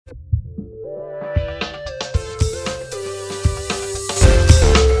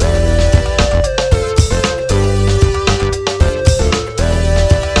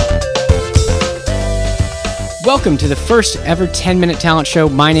Welcome to the first ever 10-minute talent show.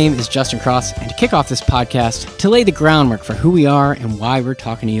 My name is Justin Cross, and to kick off this podcast, to lay the groundwork for who we are and why we're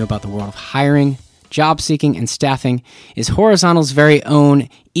talking to you about the world of hiring, job seeking, and staffing, is Horizontal's very own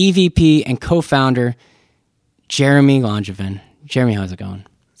EVP and co-founder, Jeremy Langevin. Jeremy, how's it going?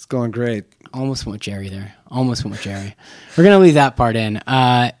 It's going great. Almost went with Jerry there. We're going to leave that part in.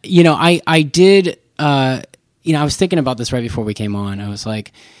 I was thinking about this right before we came on. I was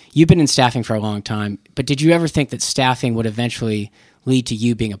like, you've been in staffing for a long time, but did you ever think that staffing would eventually lead to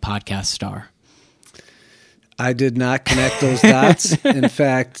you being a podcast star? I did not connect those dots. In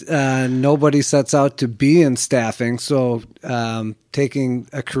fact, nobody sets out to be in staffing. So taking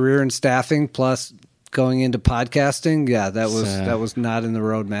a career in staffing plus going into podcasting, that was not in the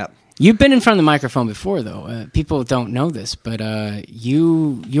roadmap. You've been in front of the microphone before, though. People don't know this, but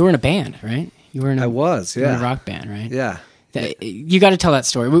you were in a band, right? I was, yeah. You were in a rock band, right? Yeah. You got to tell that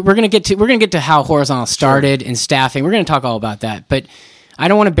story. We're gonna get to how Horizontal started in staffing. We're gonna talk all about that, but I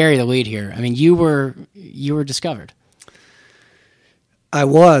don't want to bury the lead here. I mean, you were discovered. I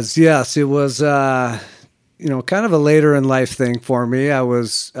was, yes. It was, kind of a later in life thing for me. I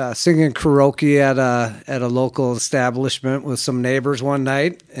was singing karaoke at a local establishment with some neighbors one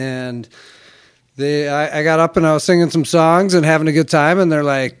night, and I got up and I was singing some songs and having a good time, and they're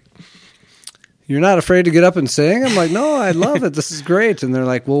like, "You're not afraid to get up and sing?" I'm like, "No, I love it. This is great." And they're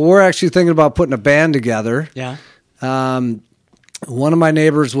like, "Well, we're actually thinking about putting a band together." Yeah. One of my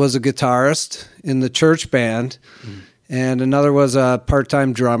neighbors was a guitarist in the church band, and another was a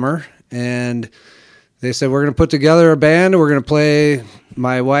part-time drummer. And they said, "We're going to put together a band, and we're going to play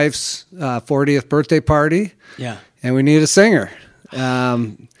my wife's 40th birthday party. Yeah. And we need a singer.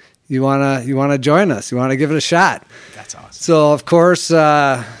 You wanna join us? You want to give it a shot?" That's awesome. So, of course,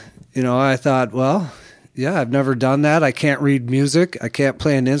 I thought, well, yeah, I've never done that. I can't read music. I can't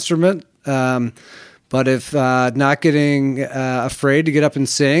play an instrument. But if not getting afraid to get up and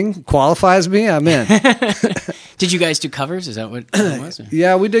sing qualifies me, I'm in. Did you guys do covers? Is that what it was?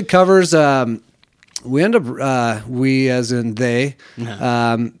 Yeah, we did covers. We ended up, we as in they,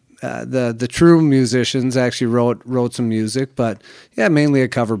 the true musicians actually wrote some music, but yeah, mainly a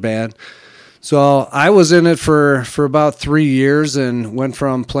cover band. So I was in it for about 3 years and went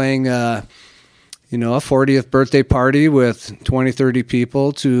from playing a 40th birthday party with 20, 30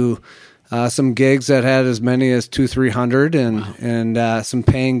 people to some gigs that had as many as 200-300 and some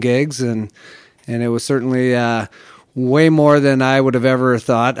paying gigs. And it was certainly way more than I would have ever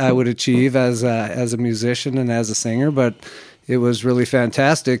thought I would achieve as a musician and as a singer. But it was really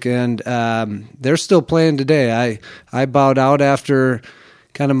fantastic. And they're still playing today. I bowed out after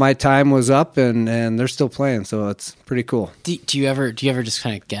kind of my time was up, and they're still playing, so it's pretty cool. Do you ever just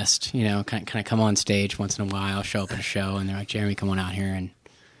kind of guest, kind of come on stage once in a while, show up at a show, and they're like, "Jeremy, come on out here," and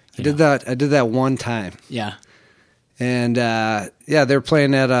I did that one time. Yeah, and they're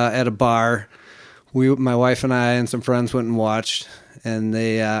playing at a bar. My wife and I and some friends went and watched, and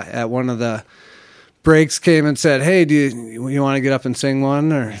they at one of the breaks came and said, "Hey, do you want to get up and sing one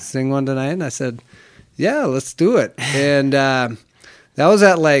tonight?" And I said, "Yeah, let's do it." And that was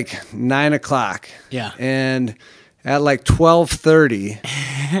at like 9:00. Yeah. And at like 12:30,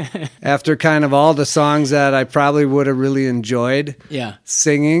 after kind of all the songs that I probably would have really enjoyed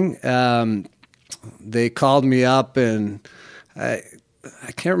singing, they called me up, and I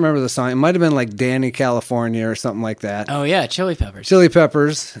can't remember the song. It might have been like Danny California or something like that. Oh, yeah, Chili Peppers. Chili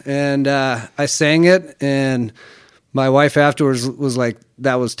Peppers. And I sang it, and my wife afterwards was like,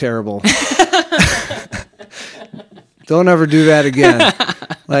 "That was terrible." Don't ever do that again.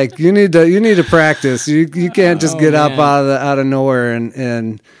 Like you need to practice. You can't just get up out of nowhere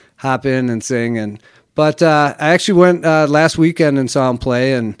and hop in and sing. But I actually went last weekend and saw him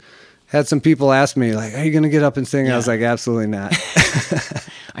play, and had some people ask me like, "Are you going to get up and sing?" Yeah. I was like, "Absolutely not."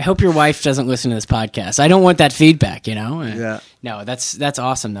 I hope your wife doesn't listen to this podcast. I don't want that feedback, Yeah. No, that's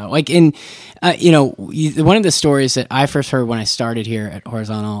awesome though. Like one of the stories that I first heard when I started here at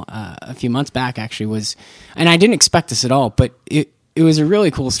Horizontal a few months back actually was, and I didn't expect this at all, but it was a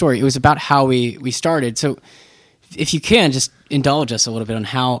really cool story. It was about how we started. So if you can, just indulge us a little bit on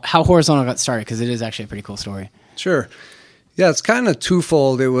how Horizontal got started, because it is actually a pretty cool story. Sure. Yeah, it's kind of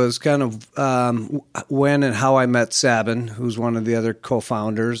twofold. It was kind of when and how I met Sabin, who's one of the other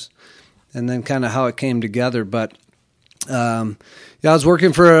co-founders, and then kind of how it came together. But I was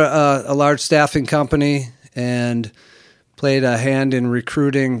working for a large staffing company and played a hand in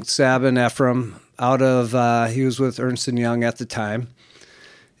recruiting Sabin Ephraim out of, he was with Ernst & Young at the time.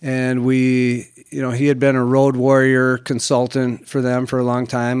 And he had been a road warrior consultant for them for a long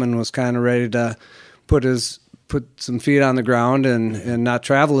time and was kind of ready to put some feet on the ground and not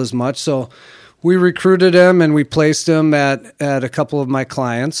travel as much. So we recruited him and we placed him at a couple of my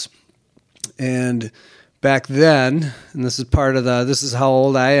clients. And back then, and this is how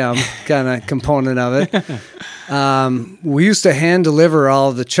old I am kind of component of it, we used to hand deliver all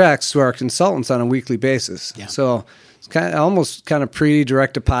of the checks to our consultants on a weekly basis. Yeah. So it's almost kind of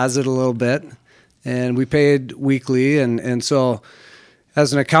pre-direct deposit a little bit, and we paid weekly. And so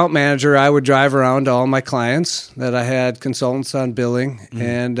as an account manager, I would drive around to all my clients that I had consultants on billing,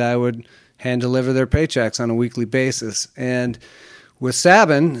 and I would hand deliver their paychecks on a weekly basis. And with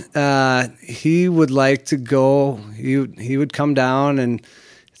Sabin, he would like to go. He would come down and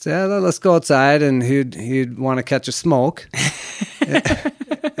say, "Let's go outside," and he'd want to catch a smoke.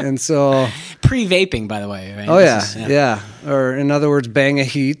 And so pre-vaping, by the way. Right? Oh yeah. Or in other words, bang a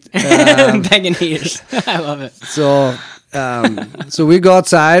heat. Banging heaters. I love it. So we'd go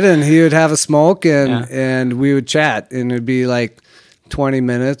outside, and he would have a smoke, and we would chat, and it'd be like 20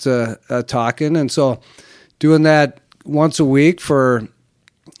 minutes talking, and so doing that once a week for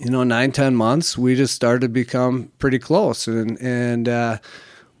 9-10 months, we just started to become pretty close, and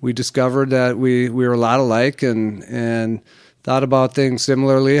we discovered that we were a lot alike, and thought about things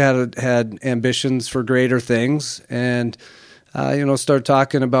similarly, had ambitions for greater things, and started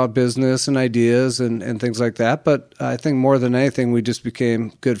talking about business and ideas and things like that. But I think more than anything, we just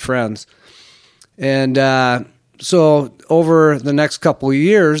became good friends. And so over the next couple of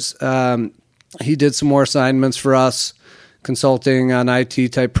years, he did some more assignments for us, consulting on IT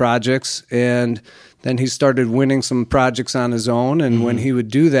type projects, and then he started winning some projects on his own. And when he would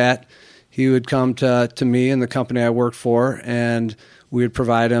do that, he would come to me and the company I worked for, and we would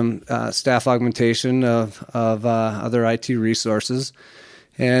provide him staff augmentation of other IT resources.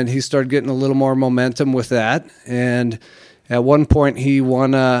 And he started getting a little more momentum with that. And at one point, he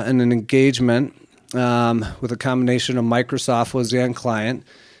won an engagement with a combination of Microsoft was the end client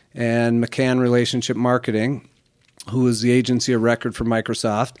and McCann Relationship Marketing, who was the agency of record for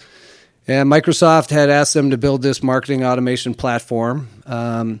Microsoft. And Microsoft had asked them to build this marketing automation platform,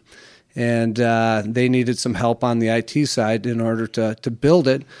 and they needed some help on the IT side in order to build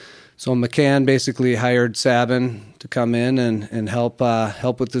it. So McCann basically hired Sabin to come in and help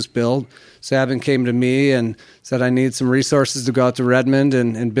with this build. Sabin came to me and said, "I need some resources to go out to Redmond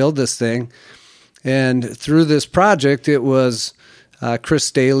and build this thing." And through this project, it was Chris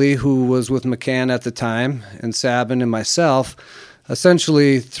Staley, who was with McCann at the time, and Sabin and myself,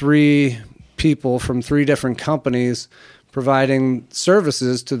 essentially 3 people from 3 different companies providing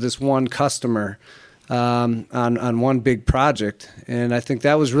services to this one customer on one big project. And I think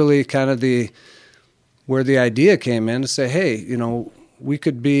that was really kind of where the idea came in to say, hey, we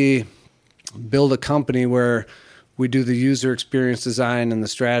could build a company where we do the user experience design and the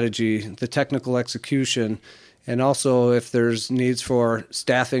strategy, the technical execution, and also if there's needs for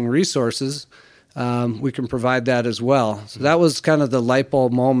staffing resources, we can provide that as well. So that was kind of the light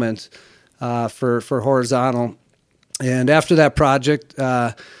bulb moment for Horizontal. And after that project,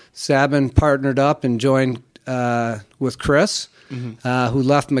 Sabin partnered up and joined with Chris, who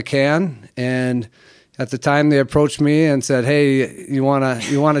left McCann. And at the time, they approached me and said, "Hey, you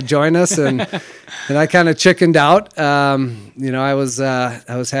wanna join us?" And I kind of chickened out. I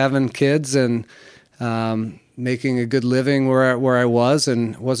was having kids and making a good living where I was,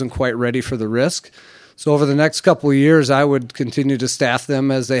 and wasn't quite ready for the risk. So over the next couple of years, I would continue to staff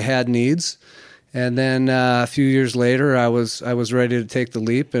them as they had needs. And then a few years later, I was ready to take the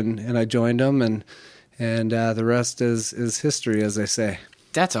leap, and I joined them, and the rest is history, as they say.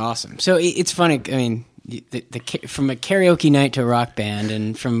 That's awesome. So it's funny. I mean, from a karaoke night to a rock band,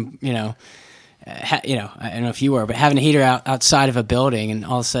 and from I don't know if you were, but having a heater outside of a building, and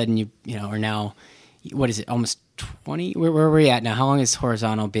all of a sudden you are now, what is it, almost 20? Where are we at now? How long has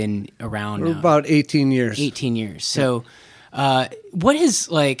Horizontal been around? We're about 18 years. 18 years. So, what is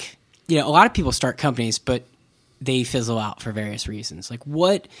a lot of people start companies, but they fizzle out for various reasons. Like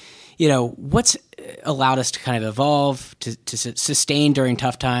what's allowed us to kind of evolve, to sustain during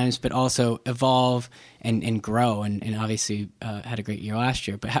tough times, but also evolve and grow, and obviously had a great year last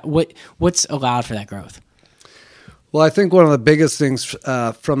year. But what's allowed for that growth? Well, I think one of the biggest things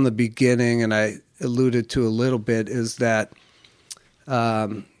from the beginning, and I alluded to a little bit, is that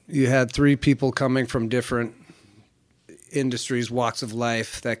you had 3 people coming from different industries, walks of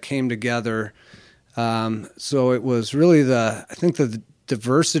life that came together. So it was really the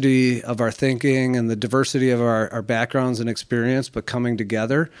diversity of our thinking and the diversity of our backgrounds and experience, but coming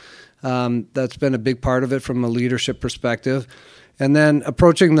together. That's been a big part of it from a leadership perspective. And then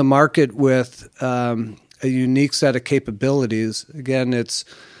approaching the market with a unique set of capabilities. Again, it's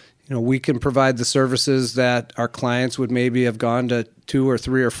we can provide the services that our clients would maybe have gone to 2 or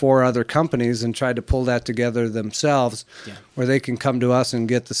 3 or 4 other companies and tried to pull that together themselves, where they can come to us and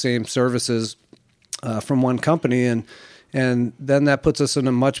get the same services from one company, and then that puts us in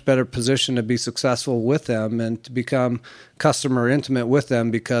a much better position to be successful with them and to become customer intimate with them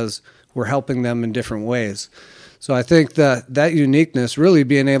because we're helping them in different ways. So I think that uniqueness, really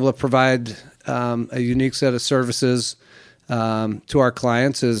being able to provide a unique set of services to our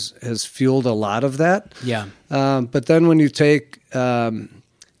clients has fueled a lot of that. Yeah. But then when you take kind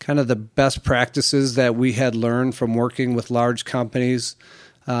of the best practices that we had learned from working with large companies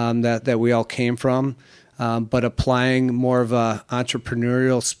that we all came from, but applying more of a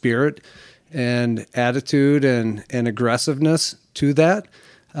entrepreneurial spirit and attitude and aggressiveness to that,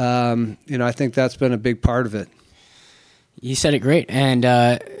 I think that's been a big part of it. You said it great, and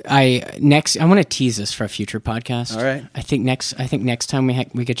I want to tease this for a future podcast. All right. I think next time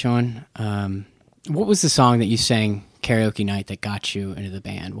we get you on, what was the song that you sang karaoke night that got you into the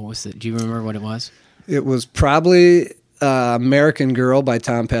band? What was it? Do you remember what it was? It was probably "American Girl" by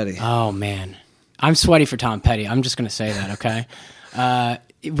Tom Petty. Oh man, I'm sweaty for Tom Petty. I'm just going to say that. Okay,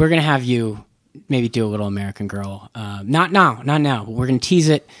 we're going to have you maybe do a little "American Girl." Not now. But we're going to tease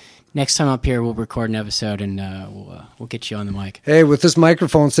it. Next time up here, we'll record an episode and we'll get you on the mic. Hey, with this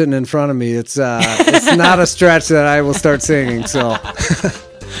microphone sitting in front of me, it's not a stretch that I will start singing. So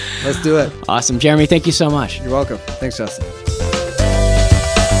let's do it. Awesome, Jeremy. Thank you so much. You're welcome. Thanks, Justin.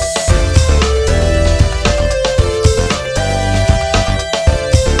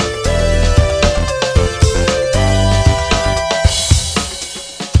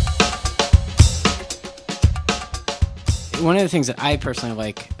 One of the things that I personally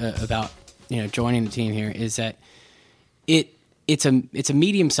like about joining the team here is that it's a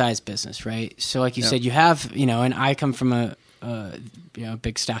medium-sized business, right? So like you said, you have and I come from a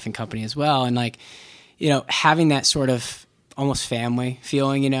big staffing company as well, and having that sort of almost family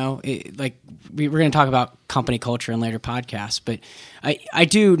feeling, we're going to talk about company culture in later podcasts, but I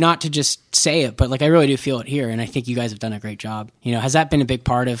do, not to just say it, but I really do feel it here, and I think you guys have done a great job. Has that been a big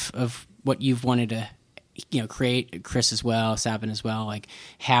part of what you've wanted to create, Chris as well, Sabin as well,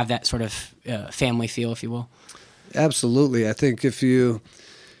 have that sort of family feel, if you will? Absolutely. I think if you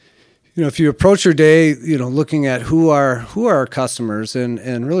approach your day, looking at who are our customers,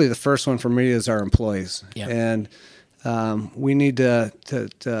 and really the first one for me is our employees. Yeah. And we need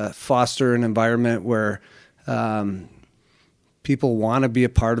to foster an environment where people want to be a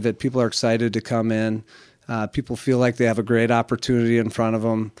part of it. People are excited to come in. People feel like they have a great opportunity in front of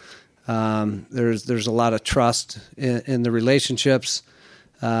them. There's a lot of trust in the relationships.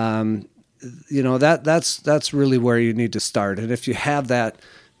 That's really where you need to start. And if you have that,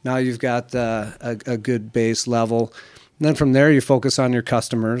 now you've got a good base level. And then from there, you focus on your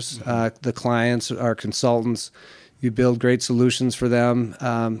customers, the clients, our consultants. You build great solutions for them,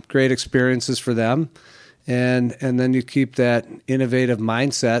 great experiences for them, and then you keep that innovative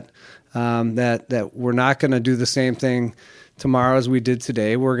mindset that we're not going to do the same thing tomorrow as we did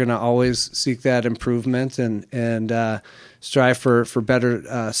today. We're going to always seek that improvement and strive for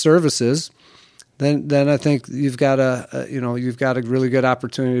better services. Then I think you've got a really good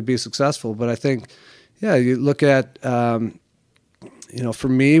opportunity to be successful. But I think, you look at for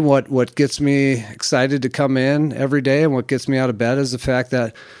me, what gets me excited to come in every day and what gets me out of bed is the fact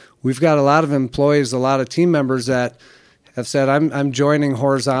that we've got a lot of employees, a lot of team members that have said, I'm joining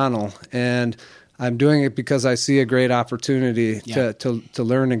Horizontal, and I'm doing it because I see a great opportunity to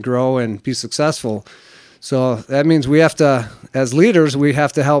learn and grow and be successful. So that means we have to, as leaders, we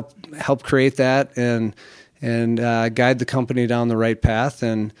have to help create that and guide the company down the right path.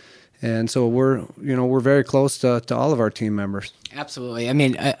 And so we're very close to all of our team members. Absolutely. I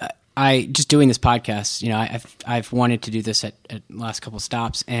mean, I just doing this podcast, I've wanted to do this at last couple of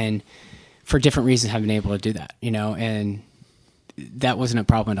stops, and for different reasons haven't been able to do that, and that wasn't a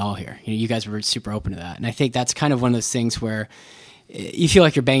problem at all here. You guys were super open to that. And I think that's kind of one of those things where you feel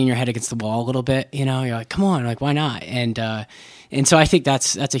like you're banging your head against the wall a little bit, you're like, come on, why not? And so I think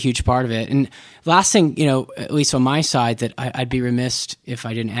that's a huge part of it. And last thing, at least on my side, that I'd be remiss if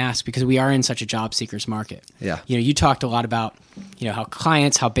I didn't ask, because we are in such a job seekers market. Yeah. You talked a lot about,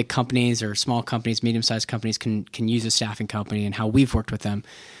 how big companies or small companies, medium-sized companies can use a staffing company and how we've worked with them.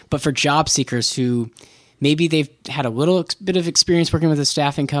 But for job seekers who maybe they've had a little bit of experience working with a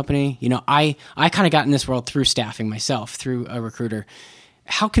staffing company. I kind of got in this world through staffing myself, through a recruiter.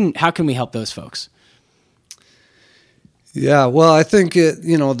 How can we help those folks? Yeah, well, I think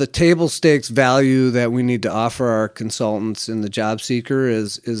the table stakes value that we need to offer our consultants in the job seeker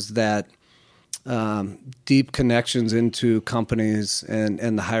is that deep connections into companies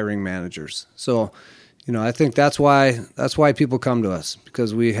and the hiring managers. So, I think that's why people come to us,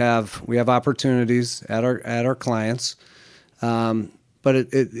 because we have opportunities at our clients. But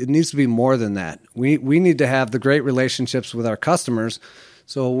it needs to be more than that. We need to have the great relationships with our customers,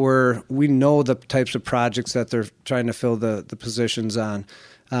 so we know the types of projects that they're trying to fill the positions on.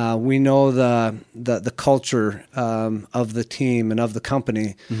 We know the culture of the team and of the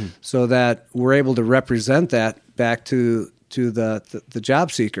company, so that we're able to represent that back to the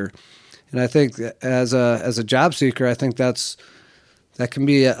job seeker. And I think as a job seeker, I think that can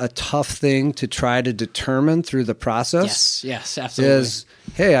be a tough thing to try to determine through the process. Yes, absolutely.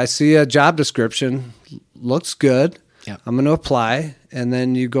 Hey, I see a job description, looks good. Yep. I'm going to apply, and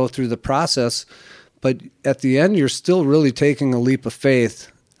then you go through the process. But at the end, you're still really taking a leap of faith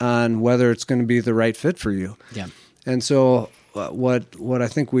on whether it's going to be the right fit for you. Yeah. And so what I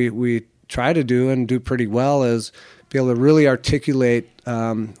think we try to do and do pretty well is be able to really articulate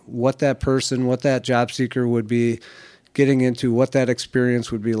what that job seeker would be getting into, what that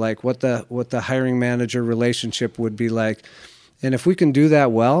experience would be like, what the hiring manager relationship would be like. And if we can do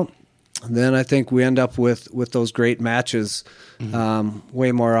that well, then I think we end up with those great matches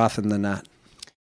way more often than not.